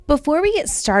Before we get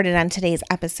started on today's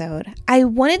episode, I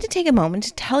wanted to take a moment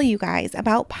to tell you guys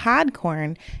about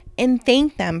Podcorn and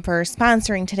thank them for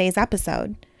sponsoring today's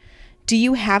episode. Do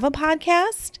you have a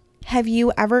podcast? Have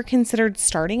you ever considered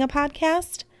starting a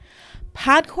podcast?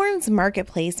 Podcorn's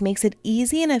marketplace makes it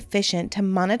easy and efficient to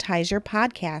monetize your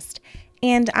podcast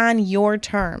and on your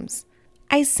terms.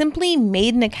 I simply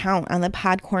made an account on the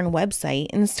Podcorn website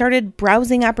and started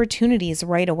browsing opportunities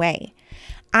right away.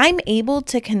 I'm able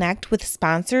to connect with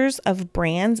sponsors of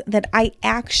brands that I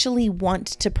actually want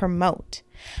to promote.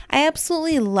 I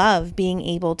absolutely love being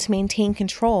able to maintain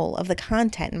control of the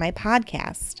content in my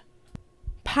podcast.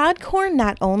 Podcorn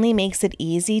not only makes it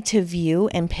easy to view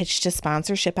and pitch to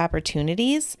sponsorship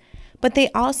opportunities, but they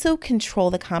also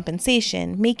control the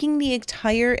compensation, making the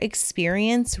entire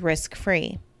experience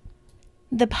risk-free.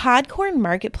 The Podcorn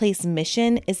Marketplace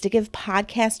mission is to give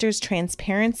podcasters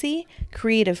transparency,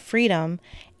 creative freedom,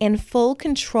 and full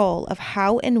control of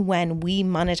how and when we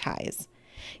monetize.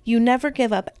 You never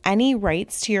give up any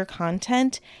rights to your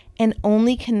content and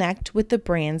only connect with the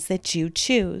brands that you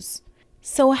choose.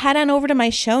 So head on over to my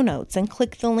show notes and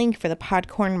click the link for the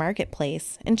Podcorn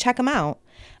Marketplace and check them out.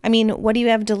 I mean, what do you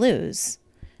have to lose?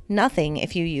 Nothing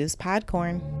if you use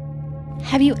Podcorn.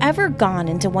 Have you ever gone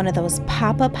into one of those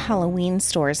pop-up Halloween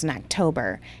stores in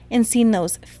October and seen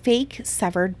those fake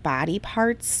severed body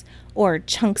parts or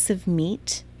chunks of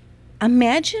meat?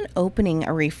 Imagine opening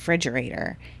a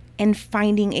refrigerator and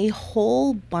finding a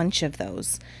whole bunch of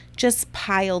those just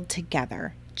piled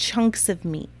together, chunks of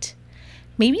meat.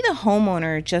 Maybe the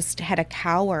homeowner just had a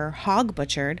cow or hog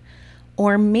butchered,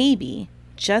 or maybe,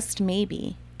 just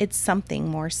maybe, it's something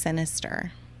more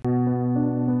sinister.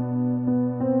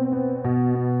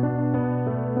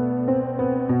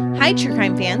 Hi, true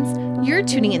crime fans. You're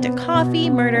tuning into Coffee,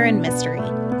 Murder, and Mystery,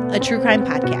 a true crime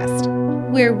podcast,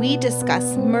 where we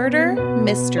discuss murder,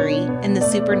 mystery, and the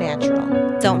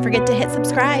supernatural. Don't forget to hit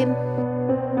subscribe.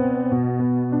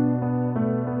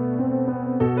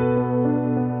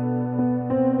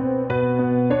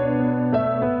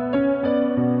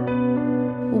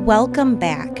 Welcome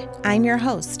back. I'm your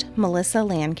host, Melissa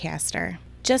Lancaster.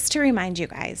 Just to remind you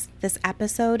guys, this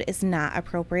episode is not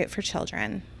appropriate for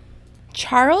children.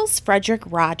 Charles Frederick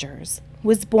Rogers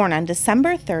was born on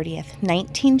December 30th,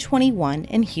 1921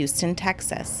 in Houston,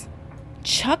 Texas.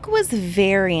 Chuck was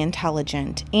very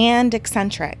intelligent and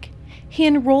eccentric. He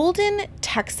enrolled in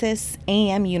Texas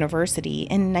A&M University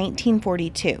in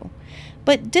 1942,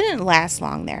 but didn't last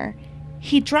long there.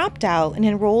 He dropped out and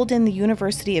enrolled in the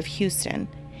University of Houston.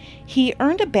 He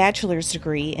earned a bachelor's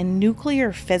degree in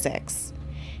nuclear physics.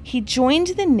 He joined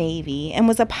the Navy and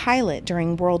was a pilot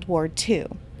during World War II.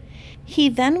 He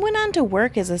then went on to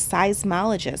work as a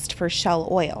seismologist for Shell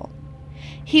Oil.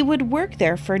 He would work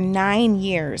there for 9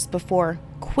 years before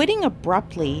quitting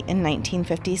abruptly in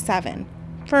 1957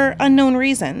 for unknown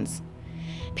reasons.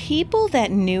 People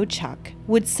that knew Chuck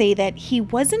would say that he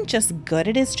wasn't just good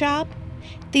at his job.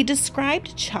 They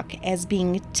described Chuck as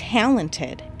being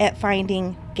talented at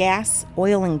finding gas,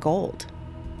 oil, and gold.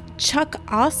 Chuck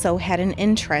also had an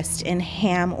interest in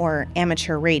ham or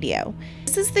amateur radio.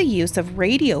 This is the use of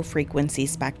radio frequency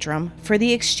spectrum for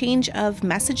the exchange of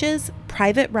messages,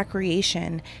 private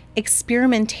recreation,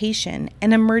 experimentation,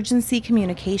 and emergency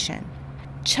communication.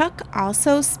 Chuck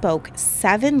also spoke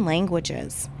 7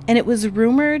 languages, and it was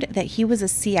rumored that he was a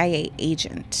CIA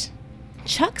agent.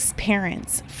 Chuck's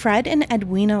parents, Fred and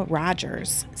Edwina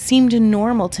Rogers, seemed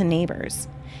normal to neighbors.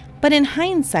 But in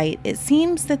hindsight, it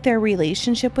seems that their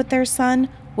relationship with their son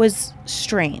was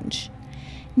strange.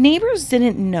 Neighbors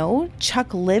didn't know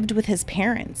Chuck lived with his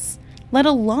parents, let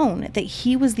alone that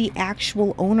he was the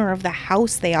actual owner of the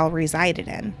house they all resided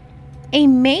in. A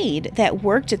maid that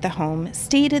worked at the home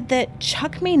stated that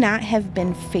Chuck may not have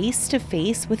been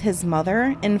face-to-face with his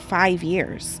mother in 5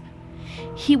 years.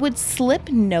 He would slip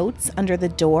notes under the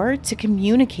door to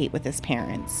communicate with his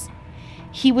parents.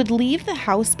 He would leave the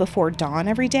house before dawn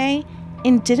every day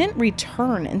and didn't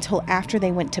return until after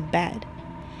they went to bed.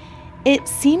 It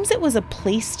seems it was a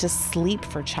place to sleep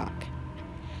for Chuck.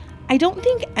 I don't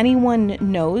think anyone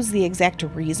knows the exact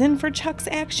reason for Chuck's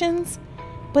actions,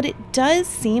 but it does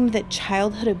seem that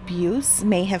childhood abuse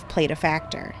may have played a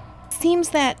factor. It seems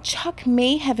that Chuck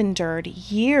may have endured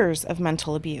years of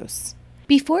mental abuse.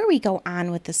 Before we go on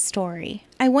with the story,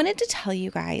 I wanted to tell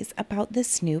you guys about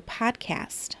this new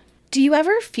podcast. Do you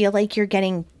ever feel like you're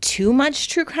getting too much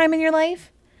true crime in your life?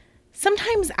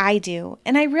 Sometimes I do,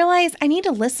 and I realize I need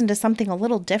to listen to something a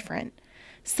little different,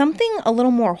 something a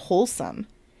little more wholesome.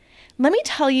 Let me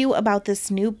tell you about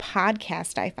this new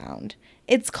podcast I found.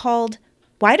 It's called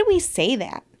Why Do We Say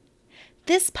That?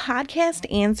 This podcast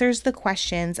answers the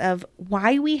questions of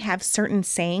why we have certain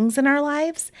sayings in our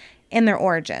lives and their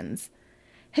origins.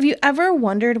 Have you ever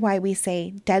wondered why we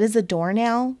say dead as a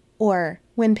doornail or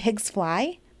when pigs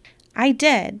fly? I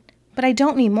did, but I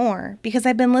don't anymore because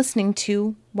I've been listening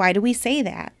to Why Do We Say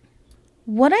That?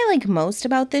 What I like most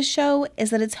about this show is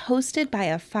that it's hosted by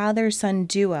a father-son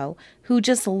duo who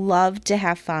just love to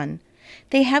have fun.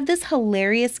 They have this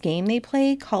hilarious game they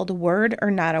play called Word or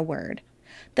Not a Word.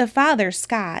 The father,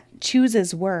 Scott,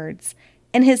 chooses words,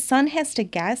 and his son has to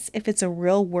guess if it's a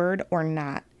real word or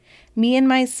not. Me and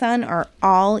my son are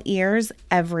all ears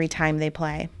every time they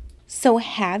play. So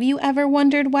have you ever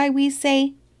wondered why we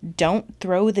say, don't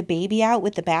throw the baby out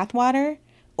with the bathwater?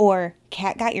 Or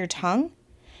cat got your tongue?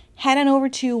 Head on over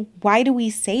to Why Do We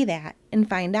Say That and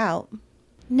find out.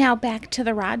 Now back to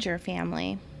the Roger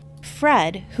family.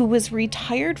 Fred, who was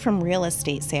retired from real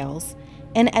estate sales,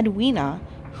 and Edwina,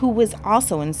 who was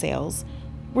also in sales,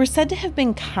 were said to have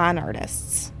been con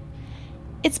artists.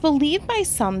 It's believed by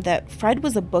some that Fred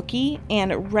was a bookie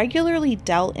and regularly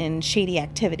dealt in shady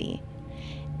activity.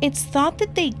 It's thought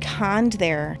that they conned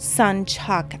their son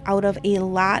Chuck out of a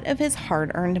lot of his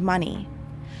hard-earned money.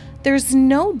 There's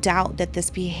no doubt that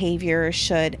this behavior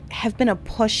should have been a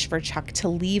push for Chuck to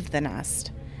leave the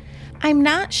nest. I'm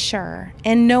not sure,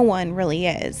 and no one really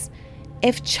is,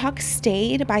 if Chuck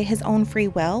stayed by his own free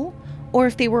will or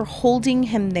if they were holding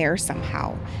him there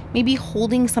somehow, maybe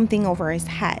holding something over his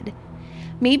head.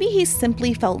 Maybe he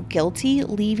simply felt guilty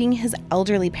leaving his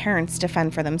elderly parents to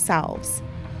fend for themselves.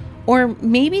 Or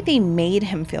maybe they made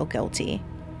him feel guilty.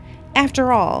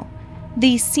 After all,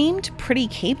 they seemed pretty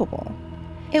capable.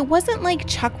 It wasn't like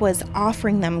Chuck was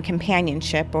offering them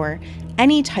companionship or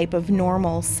any type of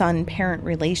normal son-parent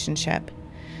relationship.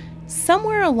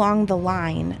 Somewhere along the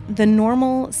line, the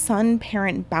normal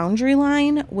son-parent boundary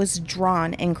line was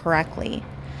drawn incorrectly.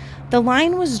 The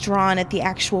line was drawn at the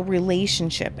actual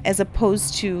relationship as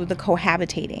opposed to the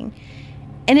cohabitating,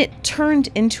 and it turned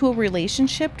into a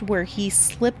relationship where he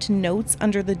slipped notes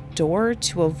under the door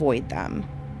to avoid them.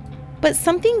 But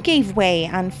something gave way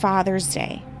on Father's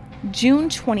Day, June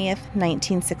 20th,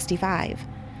 1965.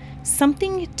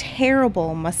 Something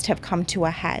terrible must have come to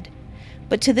a head,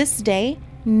 but to this day,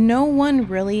 no one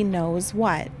really knows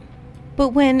what. But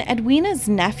when Edwina's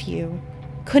nephew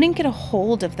couldn't get a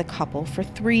hold of the couple for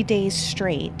 3 days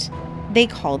straight, they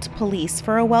called police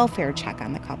for a welfare check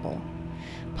on the couple.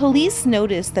 Police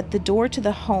noticed that the door to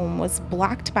the home was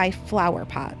blocked by flower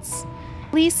pots.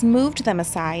 Police moved them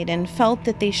aside and felt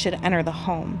that they should enter the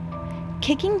home.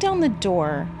 Kicking down the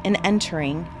door and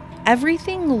entering,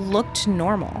 everything looked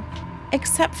normal,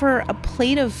 except for a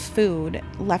plate of food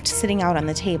left sitting out on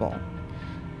the table.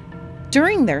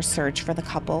 During their search for the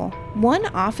couple, one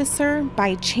officer,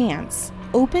 by chance,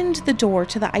 opened the door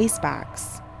to the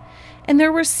icebox, and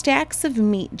there were stacks of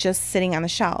meat just sitting on the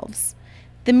shelves.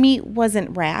 The meat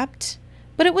wasn't wrapped,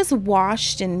 but it was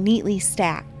washed and neatly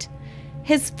stacked.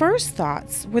 His first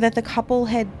thoughts were that the couple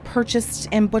had purchased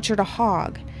and butchered a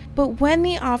hog, but when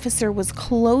the officer was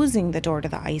closing the door to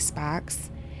the icebox,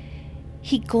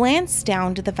 he glanced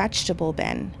down to the vegetable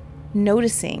bin,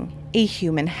 noticing a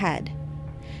human head.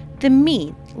 The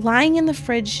meat, lying in the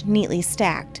fridge neatly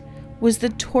stacked, was the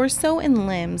torso and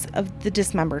limbs of the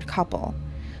dismembered couple.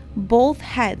 Both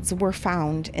heads were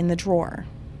found in the drawer.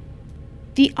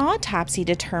 The autopsy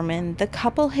determined the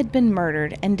couple had been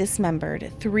murdered and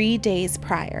dismembered 3 days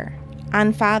prior,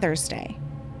 on Father's Day.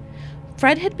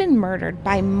 Fred had been murdered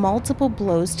by multiple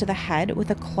blows to the head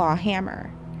with a claw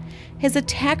hammer. His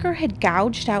attacker had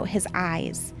gouged out his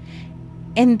eyes,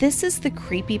 and this is the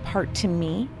creepy part to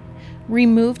me,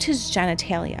 removed his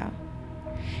genitalia.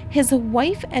 His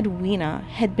wife Edwina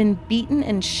had been beaten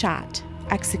and shot,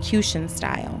 execution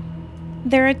style.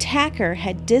 Their attacker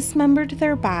had dismembered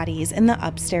their bodies in the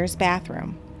upstairs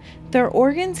bathroom. Their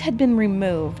organs had been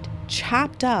removed,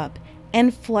 chopped up,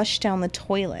 and flushed down the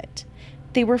toilet.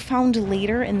 They were found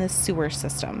later in the sewer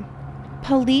system.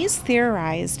 Police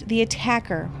theorized the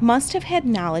attacker must have had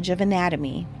knowledge of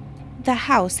anatomy. The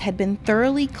house had been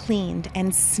thoroughly cleaned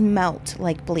and smelt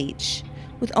like bleach,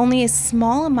 with only a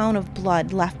small amount of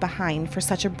blood left behind for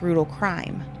such a brutal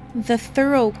crime. The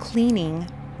thorough cleaning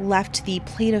left the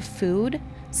plate of food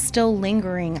still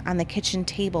lingering on the kitchen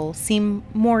table seem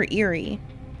more eerie,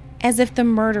 as if the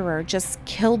murderer just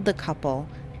killed the couple,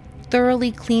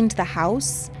 thoroughly cleaned the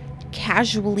house,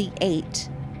 casually ate,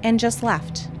 and just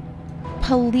left.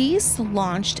 Police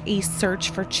launched a search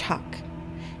for Chuck,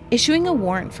 issuing a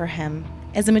warrant for him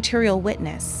as a material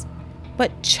witness,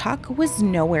 but Chuck was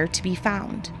nowhere to be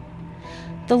found.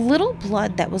 The little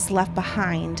blood that was left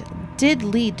behind did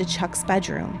lead to Chuck's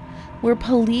bedroom, where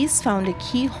police found a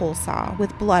keyhole saw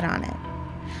with blood on it.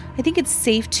 I think it's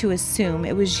safe to assume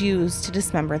it was used to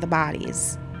dismember the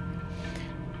bodies.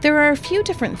 There are a few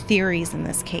different theories in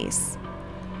this case.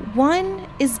 One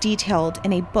is detailed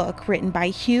in a book written by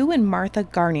Hugh and Martha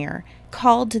Garnier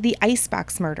called The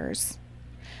Icebox Murders.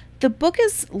 The book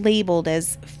is labeled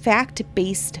as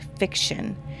fact-based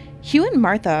fiction. Hugh and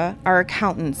Martha are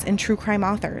accountants and true crime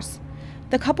authors.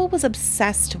 The couple was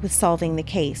obsessed with solving the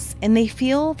case, and they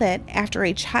feel that after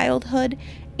a childhood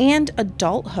and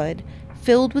adulthood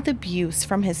filled with abuse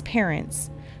from his parents,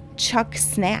 Chuck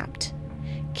snapped,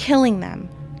 killing them,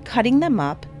 cutting them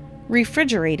up,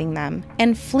 refrigerating them,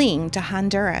 and fleeing to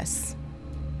Honduras,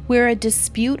 where a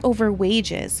dispute over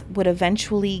wages would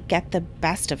eventually get the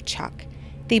best of Chuck.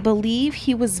 They believe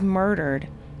he was murdered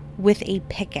with a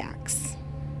pickaxe.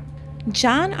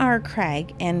 John R.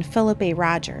 Craig and Philip A.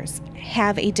 Rogers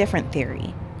have a different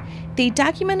theory. They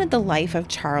documented the life of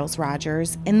Charles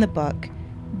Rogers in the book,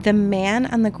 The Man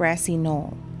on the Grassy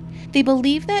Knoll. They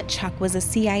believe that Chuck was a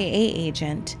CIA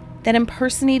agent that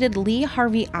impersonated Lee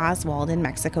Harvey Oswald in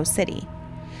Mexico City.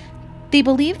 They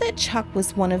believe that Chuck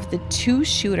was one of the two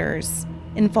shooters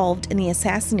involved in the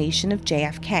assassination of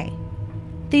JFK.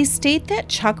 They state that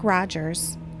Chuck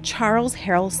Rogers, Charles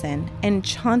Harrelson, and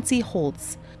Chauncey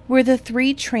Holtz were the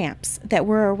three tramps that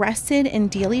were arrested in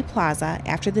Dealey Plaza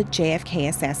after the JFK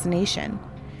assassination.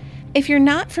 If you're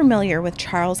not familiar with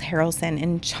Charles Harrelson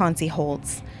and Chauncey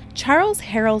Holtz, Charles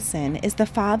Harrelson is the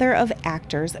father of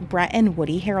actors Brett and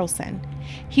Woody Harrelson.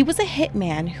 He was a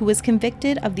hitman who was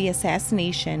convicted of the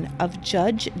assassination of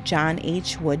Judge John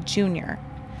H. Wood Jr.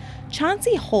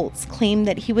 Chauncey Holtz claimed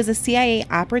that he was a CIA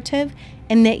operative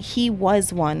and that he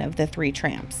was one of the three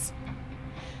tramps.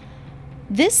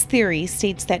 This theory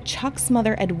states that Chuck's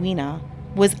mother, Edwina,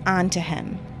 was onto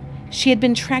him. She had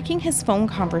been tracking his phone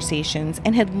conversations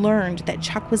and had learned that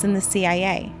Chuck was in the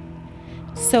CIA.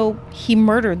 So he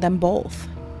murdered them both.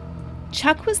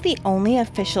 Chuck was the only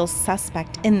official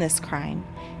suspect in this crime,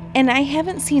 and I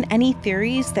haven't seen any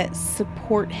theories that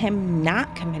support him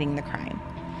not committing the crime.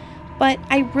 But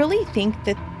I really think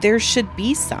that there should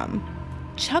be some.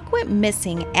 Chuck went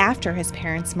missing after his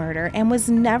parents' murder and was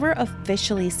never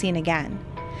officially seen again.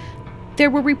 There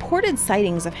were reported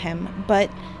sightings of him, but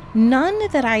none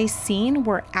that I seen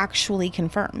were actually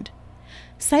confirmed.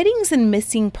 Sightings in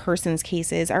missing persons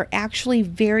cases are actually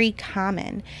very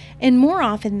common, and more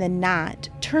often than not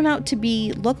turn out to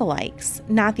be lookalikes,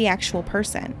 not the actual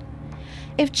person.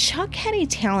 If Chuck had a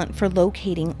talent for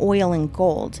locating oil and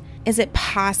gold, is it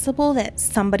possible that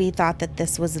somebody thought that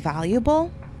this was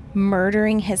valuable?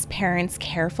 Murdering his parents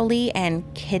carefully and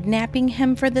kidnapping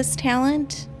him for this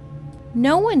talent?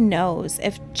 No one knows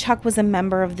if Chuck was a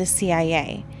member of the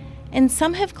CIA, and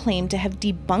some have claimed to have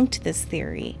debunked this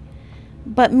theory,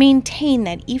 but maintain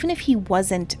that even if he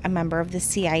wasn't a member of the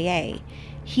CIA,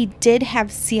 he did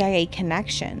have CIA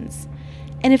connections.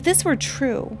 And if this were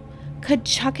true, could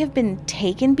Chuck have been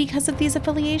taken because of these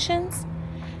affiliations?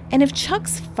 And if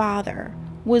Chuck's father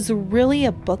was really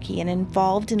a bookie and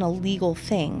involved in illegal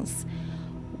things,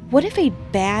 what if a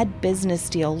bad business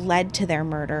deal led to their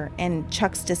murder and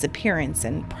Chuck's disappearance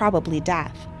and probably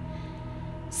death?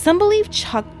 Some believe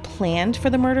Chuck planned for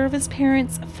the murder of his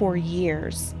parents for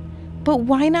years. But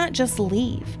why not just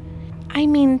leave? I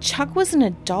mean, Chuck was an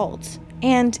adult,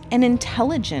 and an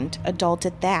intelligent adult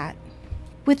at that,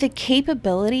 with the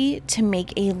capability to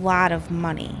make a lot of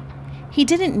money. He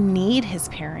didn't need his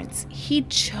parents. He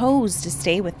chose to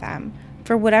stay with them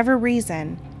for whatever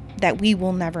reason that we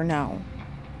will never know.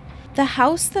 The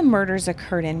house the murders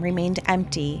occurred in remained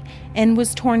empty and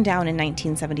was torn down in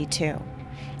 1972.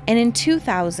 And in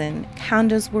 2000,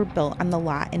 condos were built on the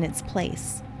lot in its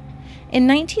place. In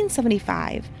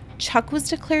 1975, Chuck was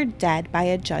declared dead by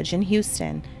a judge in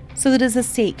Houston so that his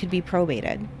estate could be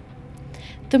probated.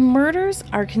 The murders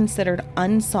are considered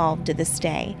unsolved to this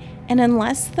day, and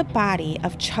unless the body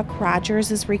of Chuck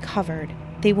Rogers is recovered,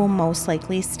 they will most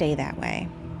likely stay that way.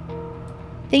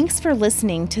 Thanks for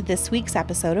listening to this week's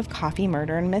episode of Coffee,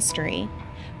 Murder, and Mystery.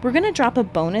 We're going to drop a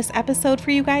bonus episode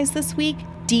for you guys this week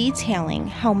detailing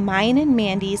how mine and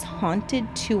Mandy's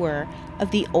haunted tour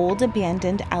of the old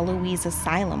abandoned Eloise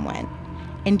Asylum went,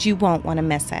 and you won't want to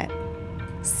miss it.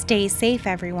 Stay safe,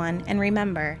 everyone, and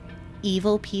remember,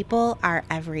 evil people are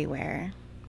everywhere.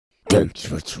 Thanks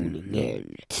for tuning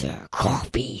in to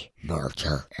Coffee,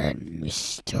 Murder, and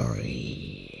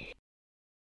Mystery.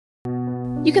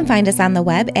 You can find us on the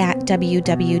web at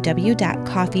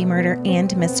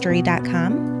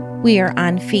www.coffeemurderandmystery.com. We are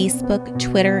on Facebook,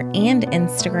 Twitter, and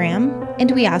Instagram,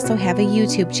 and we also have a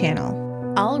YouTube channel.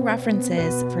 All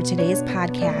references for today's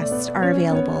podcast are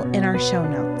available in our show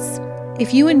notes.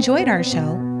 If you enjoyed our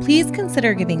show, please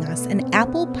consider giving us an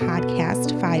Apple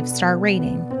Podcast 5-star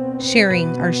rating,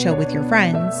 sharing our show with your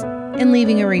friends, and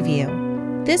leaving a review.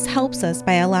 This helps us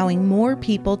by allowing more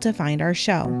people to find our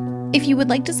show. If you would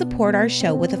like to support our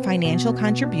show with a financial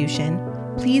contribution,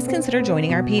 please consider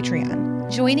joining our Patreon.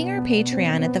 Joining our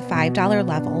Patreon at the $5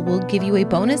 level will give you a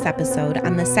bonus episode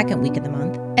on the second week of the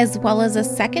month, as well as a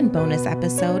second bonus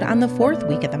episode on the fourth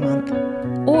week of the month.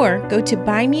 Or go to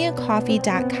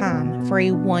buymeacoffee.com for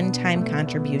a one-time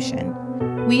contribution.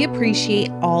 We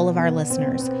appreciate all of our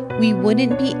listeners. We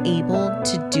wouldn't be able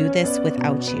to do this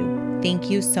without you. Thank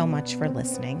you so much for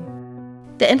listening.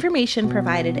 The information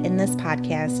provided in this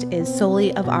podcast is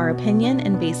solely of our opinion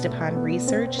and based upon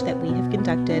research that we have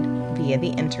conducted via the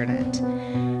internet.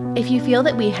 If you feel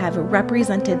that we have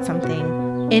represented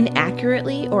something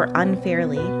inaccurately or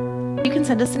unfairly, you can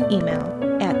send us an email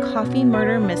at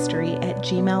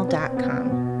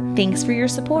coffeemurdermystery@gmail.com. Thanks for your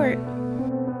support.